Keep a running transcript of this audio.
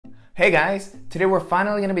Hey guys, today we're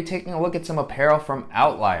finally going to be taking a look at some apparel from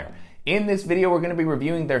Outlier. In this video, we're going to be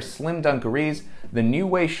reviewing their Slim Dungarees, the New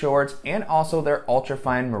Way shorts, and also their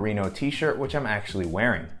Ultrafine Merino T-Shirt, which I'm actually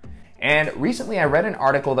wearing. And recently I read an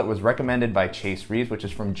article that was recommended by Chase Reeves, which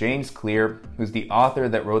is from James Clear, who's the author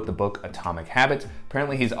that wrote the book Atomic Habits.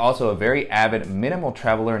 Apparently he's also a very avid minimal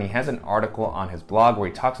traveler, and he has an article on his blog where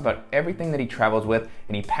he talks about everything that he travels with,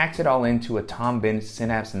 and he packs it all into a Tom Bin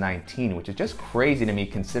Synapse 19, which is just crazy to me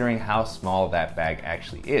considering how small that bag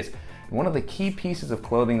actually is. One of the key pieces of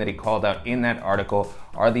clothing that he called out in that article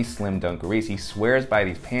are these Slim Dungarees. He swears by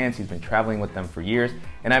these pants, he's been traveling with them for years,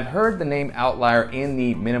 and I've heard the name Outlier in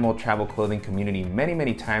the minimal travel clothing community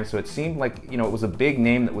many times, so it seemed like, it was a big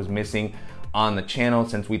name that was missing on the channel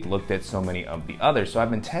since we've looked at so many of the others. So I've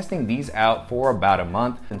been testing these out for about a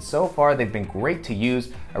month, and so far they've been great to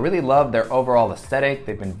use. I really love their overall aesthetic.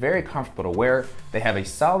 They've been very comfortable to wear. They have a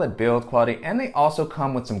solid build quality, and they also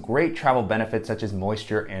come with some great travel benefits such as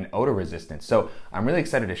moisture and odor resistance. So I'm really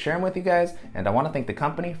excited to share them with you guys, and I want to thank the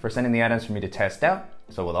company for sending the items for me to test out.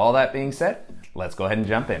 So with all that being said, let's go ahead and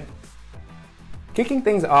jump in. Kicking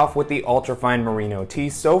things off with the Ultrafine Merino Tee,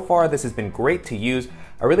 so far this has been great to use.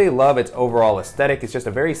 I really love its overall aesthetic. It's just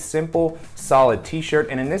a very simple, solid t-shirt,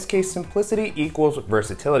 and in this case, simplicity equals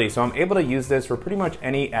versatility. So I'm able to use this for pretty much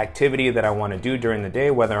any activity that I want to do during the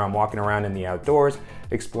day, whether I'm walking around in the outdoors,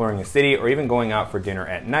 exploring a city, or even going out for dinner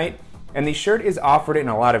at night. And the shirt is offered in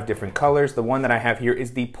a lot of different colors. The one that I have here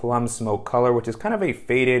is the plum smoke color, which is kind of a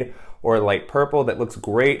faded or light purple that looks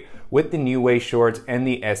great with the New Way shorts and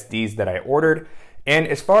the SDs that I ordered. And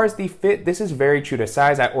as far as the fit, this is very true to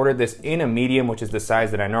size. I ordered this in a medium, which is the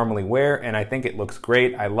size that I normally wear, and I think it looks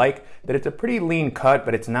great. I like that it's a pretty lean cut,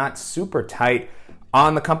 but it's not super tight.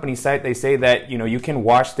 On the company site, they say that you can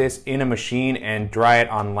wash this in a machine and dry it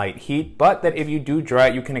on light heat, but that if you do dry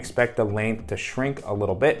it, you can expect the length to shrink a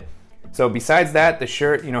little bit. So besides that, the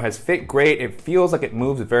shirt, has fit great. It feels like it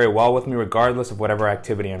moves very well with me regardless of whatever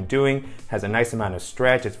activity I'm doing. Has a nice amount of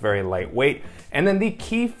stretch. It's very lightweight. And then the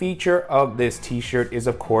key feature of this t-shirt is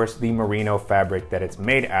of course the merino fabric that it's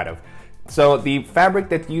made out of. So the fabric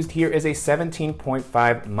that's used here is a 17.5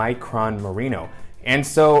 micron merino. And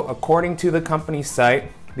so according to the company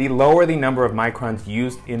site, the lower the number of microns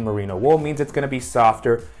used in merino wool means it's going to be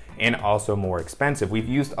softer and also more expensive. We've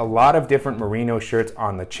used a lot of different merino shirts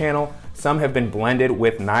on the channel. Some have been blended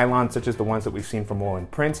with nylon, such as the ones that we've seen from Wool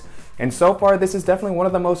 & Prince. And so far, this is definitely one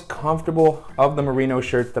of the most comfortable of the merino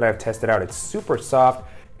shirts that I've tested out. It's super soft.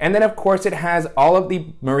 And then of course it has all of the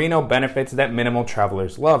merino benefits that minimal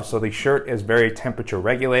travelers love. So the shirt is very temperature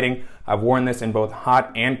regulating. I've worn this in both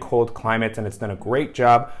hot and cold climates, and it's done a great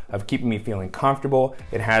job of keeping me feeling comfortable.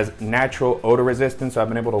 It has natural odor resistance, so I've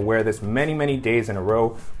been able to wear this many days in a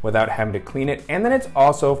row without having to clean it. And then it's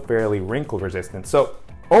also fairly wrinkle resistant. So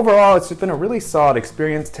overall, it's just been a really solid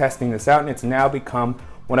experience testing this out, and it's now become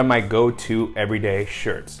one of my go-to everyday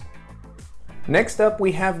shirts. Next up,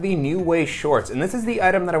 we have the New Way shorts, and this is the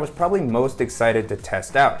item that I was probably most excited to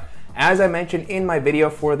test out. As I mentioned in my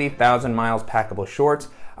video for the 1000 miles packable shorts,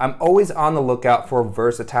 I'm always on the lookout for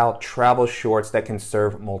versatile travel shorts that can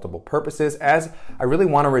serve multiple purposes, as I really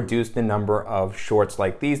want to reduce the number of shorts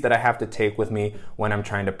like these that I have to take with me when I'm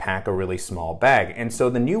trying to pack a really small bag. And so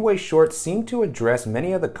the New Way shorts seem to address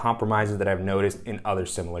many of the compromises that I've noticed in other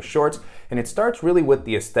similar shorts, and it starts really with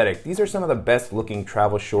the aesthetic. These are some of the best looking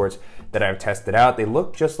travel shorts that I've tested out. They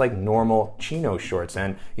look just like normal chino shorts,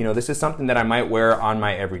 and this is something that I might wear on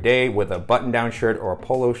my everyday with a button-down shirt or a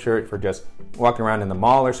polo shirt for just walking around in the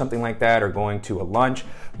mall or something like that, or going to a lunch.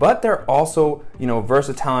 But they're also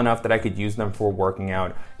versatile enough that I could use them for working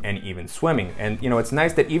out and even swimming. And it's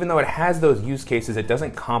nice that even though it has those use cases, it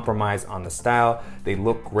doesn't compromise on the style. They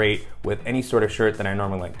look great with any sort of shirt that I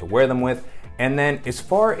normally like to wear them with. And then as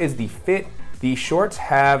far as the fit, the shorts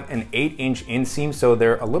have an 8-inch inseam, so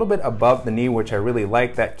they're a little bit above the knee, which I really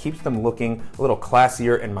like. That keeps them looking a little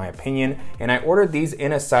classier in my opinion. And I ordered these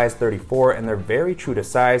in a size 34, and they're very true to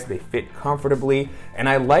size. They fit comfortably, and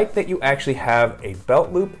I like that you actually have a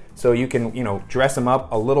belt loop, so you can dress them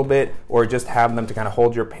up a little bit, or just have them to kind of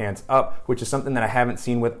hold your pants up, which is something that I haven't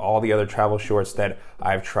seen with all the other travel shorts that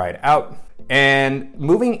I've tried out. And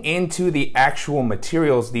moving into the actual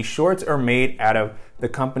materials, the shorts are made out of the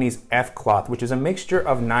company's F cloth, which is a mixture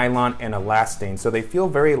of nylon and elastane. So they feel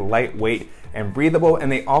very lightweight and breathable,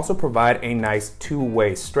 and they also provide a nice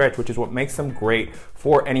two-way stretch, which is what makes them great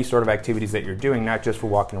for any sort of activities that you're doing, not just for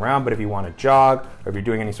walking around, but if you want to jog, or if you're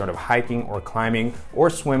doing any sort of hiking or climbing or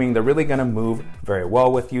swimming, they're really gonna move very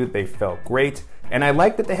well with you. They felt great. And I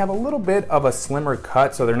like that they have a little bit of a slimmer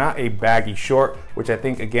cut, so they're not a baggy short, which I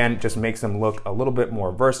think again just makes them look a little bit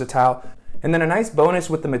more versatile. And then a nice bonus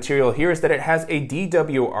with the material here is that it has a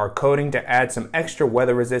DWR coating to add some extra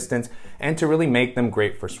weather resistance and to really make them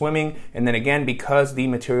great for swimming. And then again, because the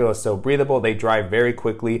material is so breathable, they dry very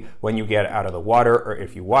quickly when you get out of the water or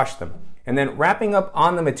if you wash them. And then wrapping up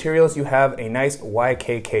on the materials, you have a nice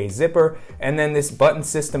YKK zipper, and then this button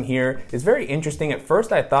system here is very interesting. At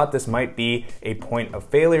first I thought this might be a point of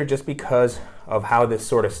failure just because of how this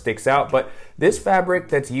sort of sticks out, but this fabric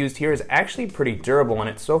that's used here is actually pretty durable, and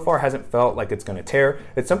it so far hasn't felt like it's gonna tear.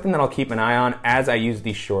 It's something that I'll keep an eye on as I use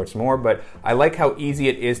these shorts more, but I like how easy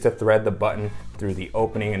it is to thread the button through the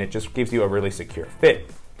opening, and it just gives you a really secure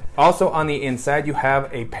fit. Also on the inside, you have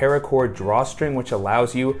a paracord drawstring, which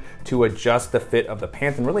allows you to adjust the fit of the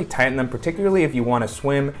pants and really tighten them, particularly if you want to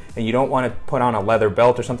swim and you don't want to put on a leather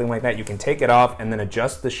belt or something like that. You can take it off and then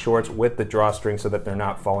adjust the shorts with the drawstring so that they're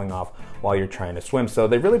not falling off while you're trying to swim. So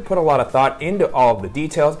they really put a lot of thought into all of the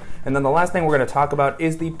details. And then the last thing we're going to talk about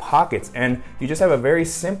is the pockets. And you just have a very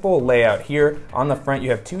simple layout here. On the front,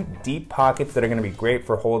 you have two deep pockets that are going to be great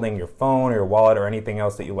for holding your phone or your wallet or anything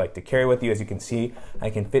else that you like to carry with you. As you can see,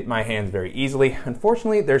 I can fit my hands very easily.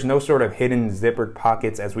 Unfortunately, there's no sort of hidden zippered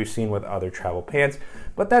pockets as we've seen with other travel pants,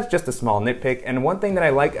 but that's just a small nitpick. And one thing that I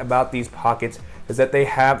like about these pockets is that they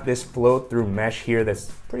have this flow-through mesh here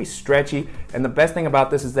that's pretty stretchy, and the best thing about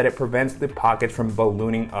this is that it prevents the pockets from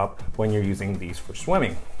ballooning up when you're using these for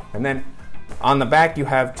swimming. And then on the back, you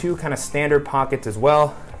have two kind of standard pockets as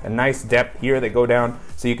well, a nice depth here that go down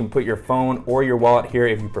so you can put your phone or your wallet here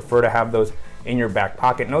if you prefer to have those in your back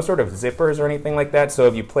pocket. No sort of zippers or anything like that, so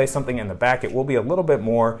if you place something in the back, it will be a little bit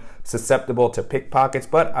more susceptible to pickpockets,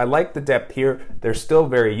 but I like the depth here. They're still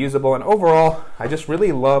very usable, and overall, I just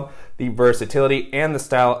really love the versatility and the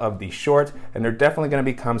style of these shorts, and they're definitely going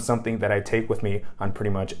to become something that I take with me on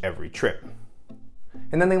pretty much every trip.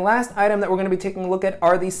 And then the last item that we're going to be taking a look at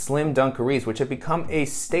are these Slim Dungarees, which have become a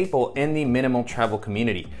staple in the minimal travel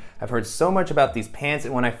community. I've heard so much about these pants,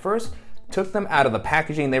 and when I first took them out of the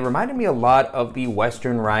packaging, they reminded me a lot of the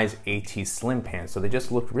Western Rise AT Slim pants. So they just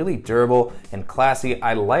looked really durable and classy.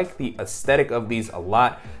 I like the aesthetic of these a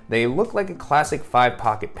lot. They look like a classic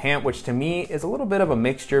 5-pocket pant, which to me is a little bit of a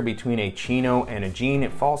mixture between a chino and a jean.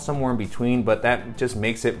 It falls somewhere in between, but that just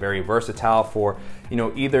makes it very versatile for, you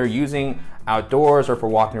know, either using outdoors or for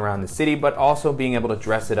walking around the city, but also being able to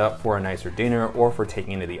dress it up for a nicer dinner or for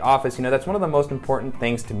taking into the office. You know, that's one of the most important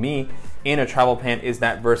things to me in a travel pant is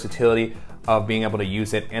that versatility of being able to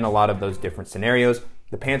use it in a lot of those different scenarios.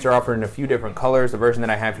 The pants are offered in a few different colors. The version that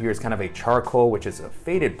I have here is kind of a charcoal, which is a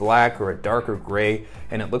faded black or a darker gray,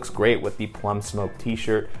 and it looks great with the plum smoke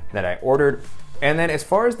t-shirt that I ordered. And then as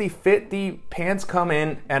far as the fit, the pants come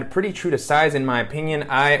in at pretty true to size in my opinion.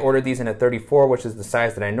 I ordered these in a 34, which is the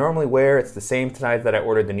size that I normally wear. It's the same size that I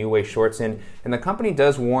ordered the New Way shorts in. And the company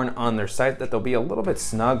does warn on their site that they'll be a little bit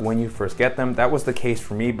snug when you first get them. That was the case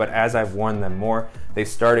for me, but as I've worn them more, they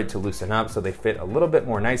started to loosen up, so they fit a little bit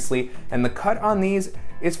more nicely. And the cut on these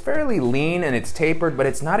is fairly lean and it's tapered, but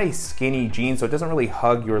it's not a skinny jean, so it doesn't really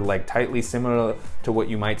hug your leg tightly, similar to what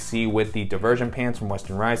you might see with the diversion pants from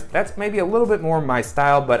Western Rise. That's maybe a little bit more my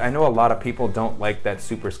style, but I know a lot of people don't like that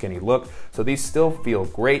super skinny look, so these still feel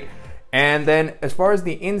great. And then as far as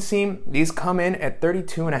the inseam, these come in at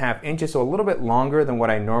 32.5 inches, so a little bit longer than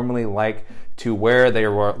what I normally like to wear. They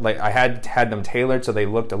were like, I had them tailored so they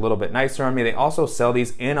looked a little bit nicer on me. They also sell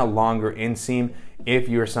these in a longer inseam if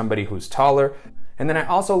you're somebody who's taller. And then I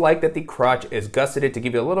also like that the crotch is gusseted to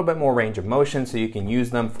give you a little bit more range of motion so you can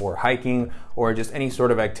use them for hiking or just any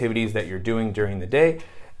sort of activities that you're doing during the day.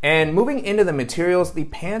 And moving into the materials, the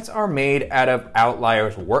pants are made out of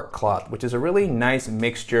Outlier's work cloth, which is a really nice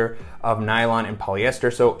mixture of nylon and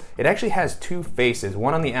polyester. So it actually has two faces,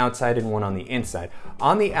 one on the outside and one on the inside.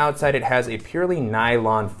 On the outside, it has a purely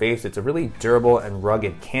nylon face. It's a really durable and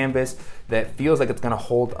rugged canvas that feels like it's gonna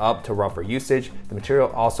hold up to rougher usage. The material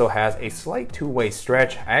also has a slight two-way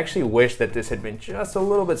stretch. I actually wish that this had been just a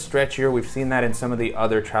little bit stretchier. We've seen that in some of the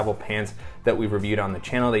other travel pants that we've reviewed on the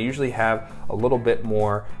channel. They usually have a little bit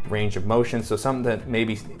more range of motion, so something that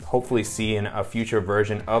maybe hopefully see in a future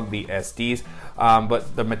version of the SDs.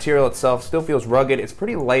 But the material itself still feels rugged. It's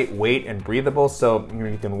pretty lightweight and breathable, so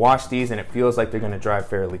you can wash these and it feels like they're gonna dry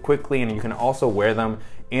fairly quickly, and you can also wear them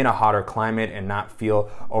in a hotter climate and not feel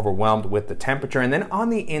overwhelmed with the temperature. And then on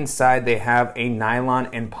the inside, they have a nylon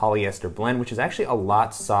and polyester blend, which is actually a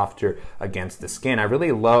lot softer against the skin. I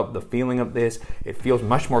really love the feeling of this. It feels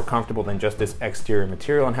much more comfortable than just this exterior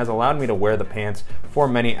material and has allowed me to wear the pants for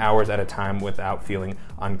many hours at a time without feeling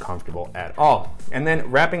uncomfortable at all. And then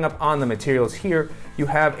wrapping up on the materials here, you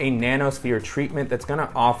have a nanosphere treatment that's gonna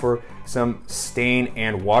offer some stain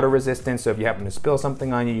and water resistance. So if you happen to spill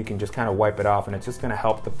something on you, you can just kind of wipe it off, and it's just gonna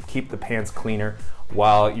help to keep the pants cleaner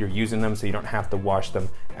while you're using them, so you don't have to wash them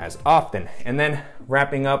as often. And then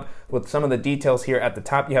wrapping up with some of the details here at the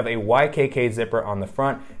top, you have a YKK zipper on the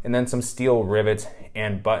front and then some steel rivets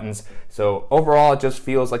and buttons. So overall, it just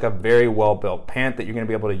feels like a very well built pant that you're gonna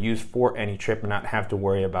be able to use for any trip and not have to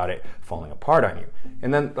worry about it falling apart on you.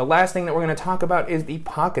 And then the last thing that we're gonna talk about is the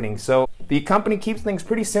pocketing. So the company keeps things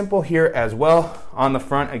pretty simple here as well. On the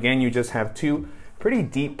front, again, you just have two pretty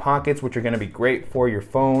deep pockets, which are going to be great for your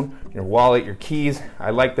phone, your wallet, your keys.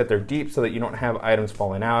 I like that they're deep so that you don't have items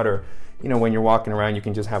falling out, or when you're walking around, you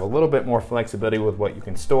can just have a little bit more flexibility with what you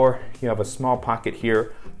can store. You have a small pocket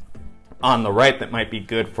here on the right that might be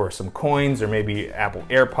good for some coins or maybe Apple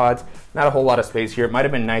AirPods. Not a whole lot of space here. It might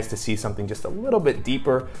have been nice to see something just a little bit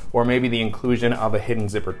deeper, or maybe the inclusion of a hidden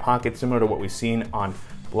zippered pocket similar to what we've seen on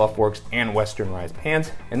Bluffworks and Western Rise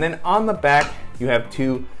pants. And then on the back, you have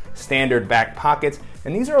two standard back pockets,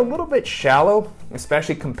 and these are a little bit shallow,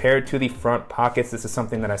 especially compared to the front pockets. This is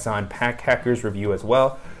something that I saw in Pack Hacker's review as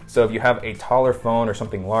well. So if you have a taller phone or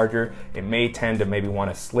something larger, it may tend to maybe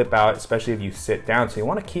want to slip out, especially if you sit down. So you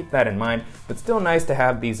want to keep that in mind, but still nice to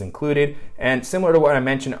have these included. And similar to what I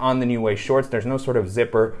mentioned on the New Way shorts, there's no sort of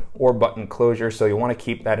zipper or button closure. So you want to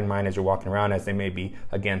keep that in mind as you're walking around, as they may be,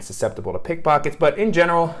 again, susceptible to pickpockets. But in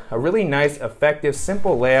general, a really nice, effective,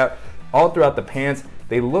 simple layout all throughout the pants.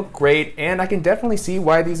 They look great, and I can definitely see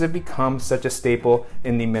why these have become such a staple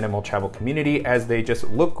in the minimal travel community, as they just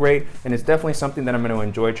look great, and it's definitely something that I'm going to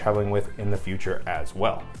enjoy traveling with in the future as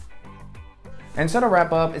well. And so to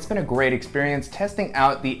wrap up, it's been a great experience testing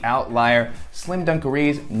out the Outlier Slim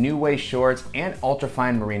Dungarees, New Way shorts, and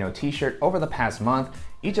Ultrafine Merino T-Shirt over the past month.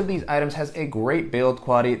 Each of these items has a great build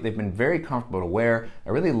quality. They've been very comfortable to wear. I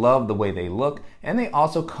really love the way they look, and they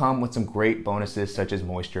also come with some great bonuses such as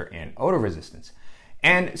moisture and odor resistance.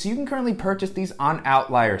 And so you can currently purchase these on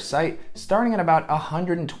Outlier's site, starting at about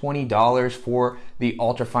 $120 for the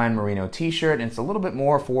Ultrafine Merino T-Shirt, and it's a little bit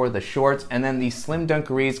more for the shorts, and then the Slim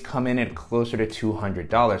Dungarees come in at closer to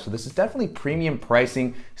 $200. So this is definitely premium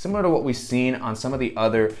pricing, similar to what we've seen on some of the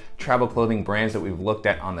other travel clothing brands that we've looked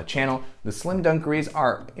at on the channel. The Slim Dungarees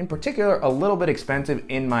are, in particular, a little bit expensive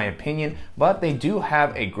in my opinion, but they do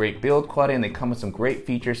have a great build quality, and they come with some great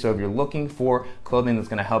features. So if you're looking for clothing that's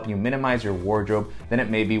gonna help you minimize your wardrobe, then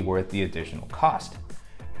it may be worth the additional cost.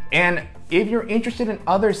 And if you're interested in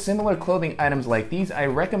other similar clothing items like these, I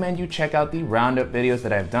recommend you check out the roundup videos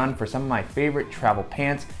that I've done for some of my favorite travel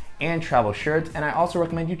pants and travel shirts. And I also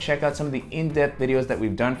recommend you check out some of the in-depth videos that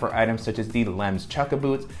we've done for items such as the Lems Chukka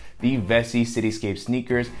boots, the Vessi Cityscape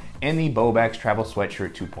sneakers, and the Bobax Travel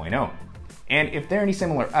Sweatshirt 2.0. And if there are any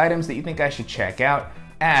similar items that you think I should check out,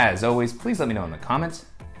 as always, please let me know in the comments.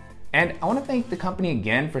 And I want to thank the company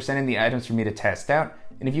again for sending the items for me to test out.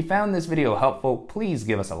 And if you found this video helpful, please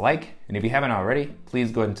give us a like. And if you haven't already,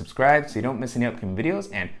 please go ahead and subscribe so you don't miss any upcoming videos,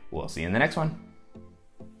 and we'll see you in the next one.